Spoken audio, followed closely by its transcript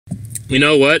You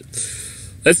know what?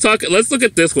 Let's look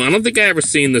at this one. I don't think I ever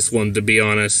seen this one, to be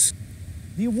honest.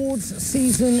 The awards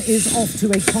season is off to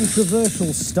a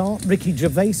controversial start. Ricky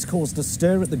Gervais caused a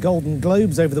stir at the Golden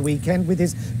Globes over the weekend with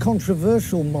his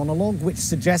controversial monologue, which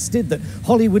suggested that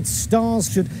Hollywood stars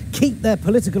should keep their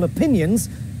political opinions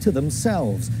to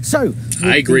themselves. So, with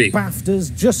I agree. the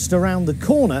BAFTAs just around the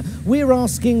corner, we're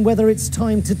asking whether it's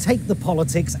time to take the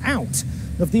politics out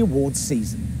of the awards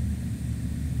season.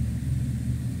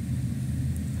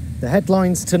 The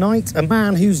headlines tonight: a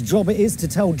man whose job it is to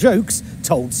tell jokes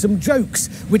told some jokes,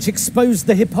 which exposed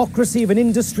the hypocrisy of an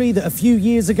industry that a few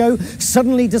years ago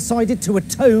suddenly decided to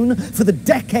atone for the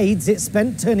decades it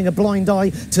spent turning a blind eye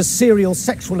to serial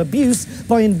sexual abuse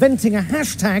by inventing a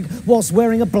hashtag whilst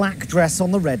wearing a black dress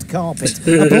on the red carpet.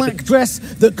 A black dress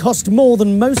that cost more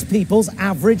than most people's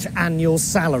average annual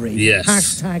salary. Yes.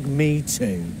 Hashtag me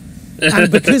too.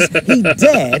 And because he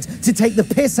dared to take the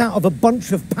piss out of a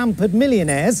bunch of pampered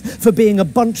millionaires for being a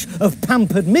bunch of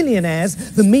pampered millionaires,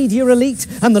 the media elite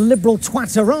and the liberal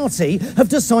twatterati have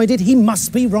decided he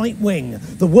must be right-wing.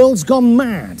 The world's gone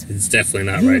mad. It's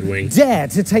definitely not right-wing. Dare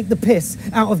to take the piss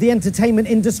out of the entertainment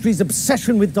industry's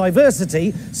obsession with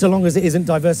diversity, so long as it isn't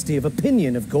diversity of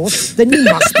opinion, of course, then you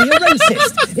must be a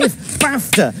racist. If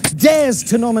BAFTA dares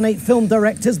to nominate film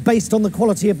directors based on the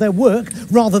quality of their work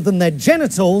rather than their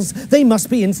genitals, they must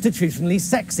be institutionally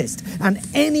sexist, and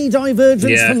any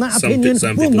divergence from that opinion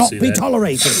will not be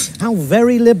tolerated. How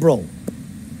very liberal.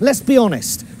 Let's be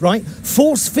honest, right?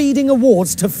 Force-feeding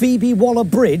awards to Phoebe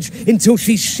Waller-Bridge until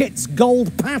she shits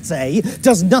gold pate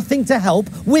does nothing to help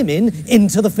women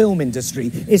into the film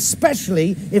industry,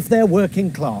 especially if they're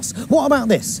working class. What about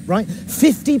this, right?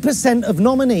 50% of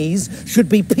nominees should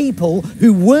be people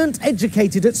who weren't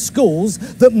educated at schools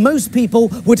that most people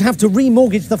would have to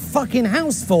remortgage the fucking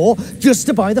house for just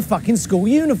to buy the fucking school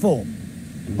uniform.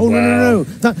 Oh, wow. No.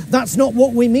 That's not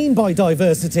what we mean by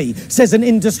diversity, says an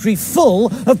industry full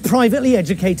of privately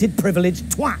educated, privileged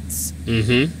twats.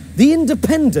 The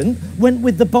Independent went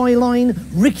with the byline,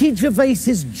 Ricky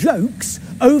Gervais's jokes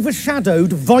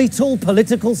overshadowed vital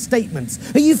political statements.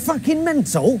 Are you fucking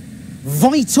mental?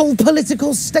 Vital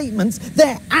political statements?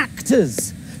 They're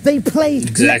actors. They play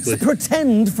Let's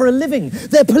Pretend for a living.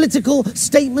 Their political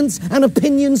statements and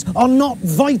opinions are not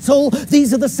vital.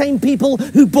 These are the same people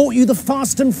who bought you the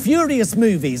Fast and Furious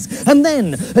movies. And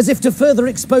then, as if to further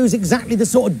expose exactly the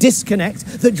sort of disconnect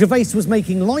that Gervais was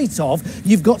making light of,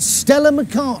 you've got Stella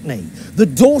McCartney, the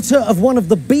daughter of one of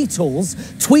the Beatles,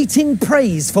 tweeting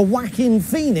praise for Joaquin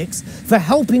Phoenix for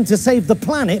helping to save the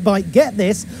planet by, get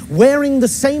this, wearing the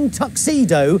same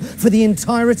tuxedo for the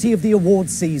entirety of the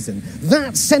awards season.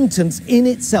 That's sentence in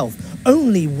itself.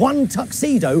 Only one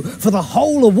tuxedo for the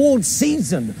whole awards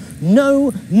season.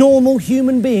 No normal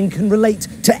human being can relate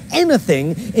to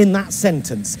anything in that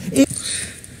sentence.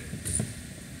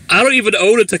 I don't even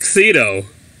own a tuxedo.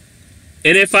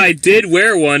 And if I did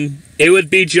wear one, it would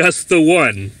be just the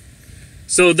one.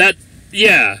 So that,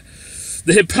 yeah.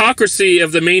 The hypocrisy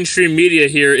of the mainstream media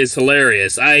here is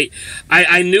hilarious. I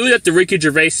knew that the Ricky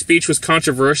Gervais speech was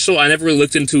controversial. I never really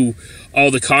looked into all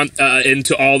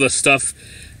the stuff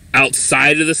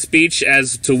outside of the speech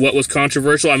as to what was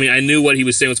controversial. I mean, I knew what he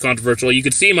was saying was controversial. You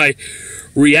could see my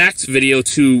react video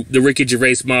to the Ricky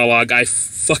Gervais monologue. I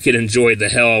fucking enjoyed the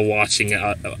hell of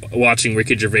watching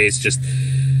Ricky Gervais just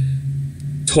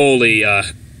totally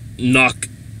knock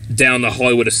down the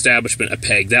Hollywood establishment a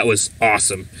peg. That was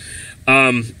awesome.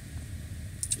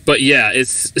 But yeah,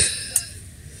 it's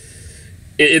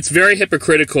very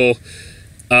hypocritical.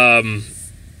 Well,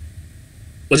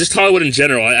 just Hollywood in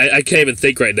general. I can't even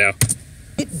think right now.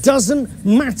 It doesn't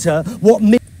matter what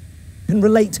can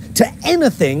relate to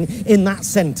anything in that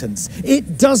sentence.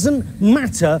 It doesn't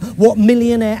matter what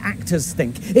millionaire actors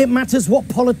think. It matters what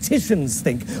politicians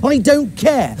think. I don't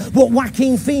care what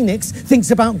Joaquin Phoenix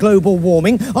thinks about global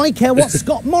warming. I care what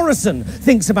Scott Morrison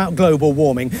thinks about global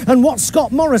warming. And what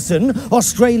Scott Morrison,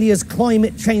 Australia's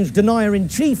climate change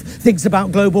denier-in-chief, thinks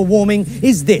about global warming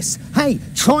is this. Hey,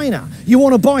 China, you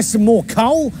want to buy some more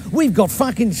coal? We've got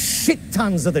fucking shit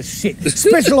tons of the shit.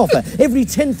 Special offer. Every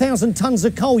 10,000 tons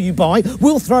of coal you buy,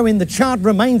 we'll throw in the charred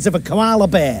remains of a koala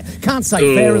bear. Can't say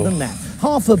fairer than that.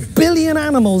 500 million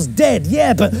animals dead,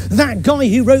 yeah, but that guy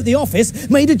who wrote The Office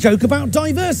made a joke about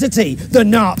diversity. The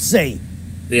Nazi.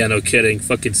 Yeah, no kidding.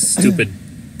 Fucking stupid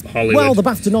Hollywood. Well, the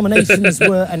BAFTA nominations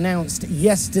were announced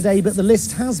yesterday, but the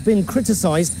list has been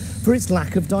criticised for its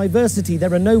lack of diversity.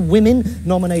 There are no women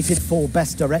nominated for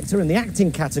Best Director, and the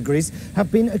acting categories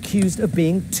have been accused of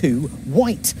being too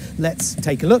white. Let's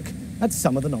take a look at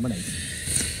some of the nominations.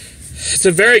 It's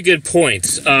a very good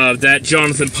point that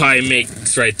Jonathan Pye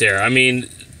makes right there. I mean,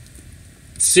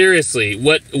 seriously,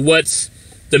 what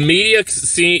the media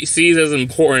sees as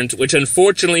important, which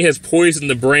unfortunately has poisoned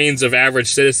the brains of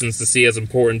average citizens to see as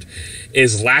important,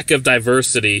 is lack of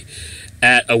diversity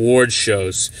at award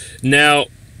shows. Now,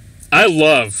 I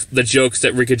love the jokes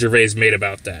that Ricky Gervais made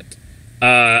about that.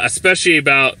 Especially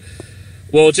about,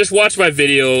 well, just watch my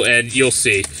video and you'll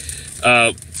see.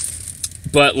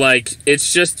 But, like,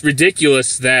 it's just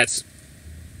ridiculous that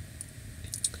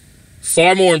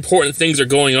far more important things are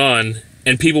going on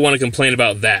and people want to complain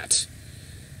about that.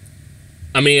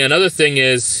 I mean, another thing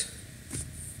is,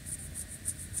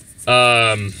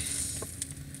 I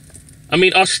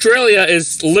mean, Australia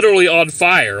is literally on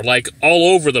fire, like,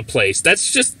 all over the place.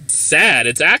 That's just sad.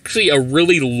 It's actually a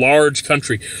really large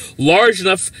country. Large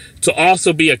enough to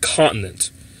also be a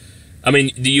continent. I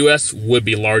mean, the U.S. would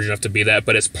be large enough to be that,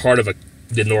 but it's part of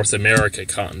the North America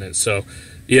continent, so,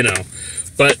 you know.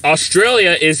 But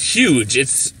Australia is huge.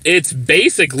 It's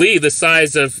basically the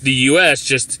size of the U.S.,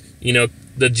 just, you know,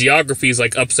 the geography is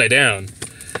like upside down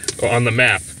or on the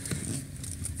map,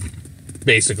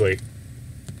 basically.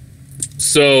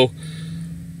 So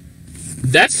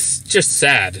that's just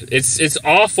sad. It's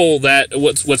awful that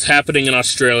what's happening in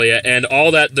Australia, and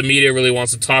all that the media really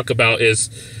wants to talk about is,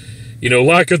 you know,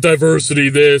 lack of diversity,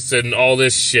 this and all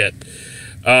this shit.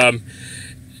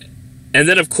 And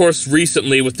then, of course,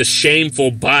 recently with the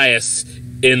shameful bias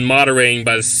in moderating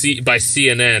by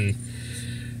CNN.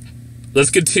 Let's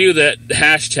continue that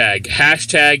hashtag.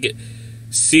 Hashtag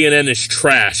CNN is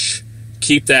trash.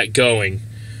 Keep that going.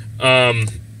 But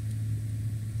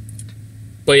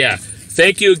yeah,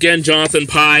 thank you again, Jonathan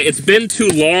Pye. It's been too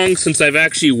long since I've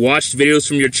actually watched videos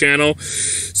from your channel.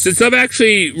 Since I've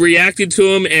actually reacted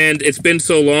to them and it's been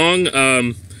so long,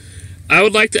 I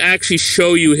would like to actually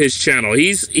show you his channel.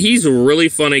 He's a really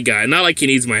funny guy. Not like he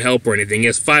needs my help or anything. He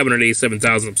has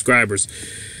 587,000 subscribers.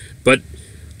 But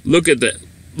look at that.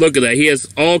 Look at that. He has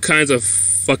all kinds of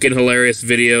fucking hilarious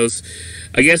videos.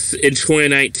 I guess in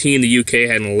 2019, the UK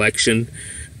had an election.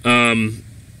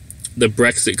 The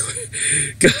Brexit...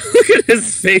 Look at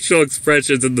his facial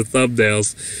expressions in the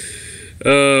thumbnails.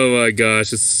 Oh my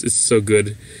gosh, it's so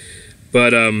good.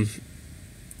 But,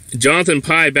 Jonathan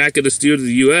Pye back at the studio of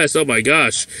the US. Oh my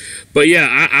gosh. But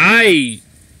yeah,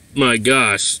 my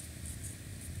gosh.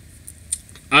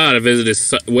 I ought to visit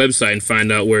his website and find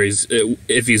out where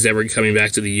if he's ever coming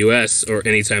back to the US or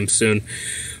anytime soon.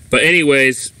 But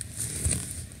anyways,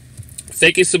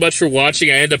 thank you so much for watching.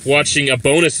 I ended up watching a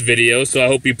bonus video, so I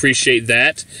hope you appreciate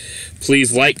that.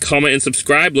 Please like, comment, and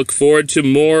subscribe. Look forward to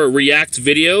more React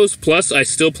videos. Plus, I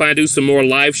still plan to do some more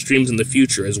live streams in the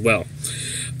future as well.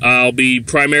 I'll be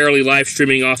primarily live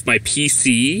streaming off my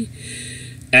PC,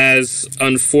 as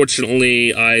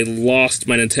unfortunately I lost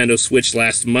my Nintendo Switch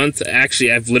last month.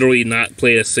 Actually, I've literally not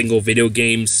played a single video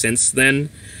game since then.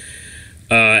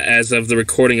 As of the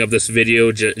recording of this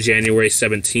video, January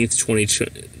 17th,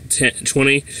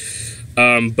 2020.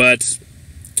 But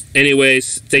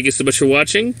anyways, thank you so much for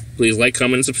watching. Please like,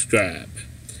 comment, and subscribe.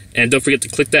 And don't forget to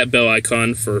click that bell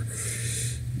icon to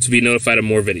be notified of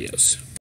more videos.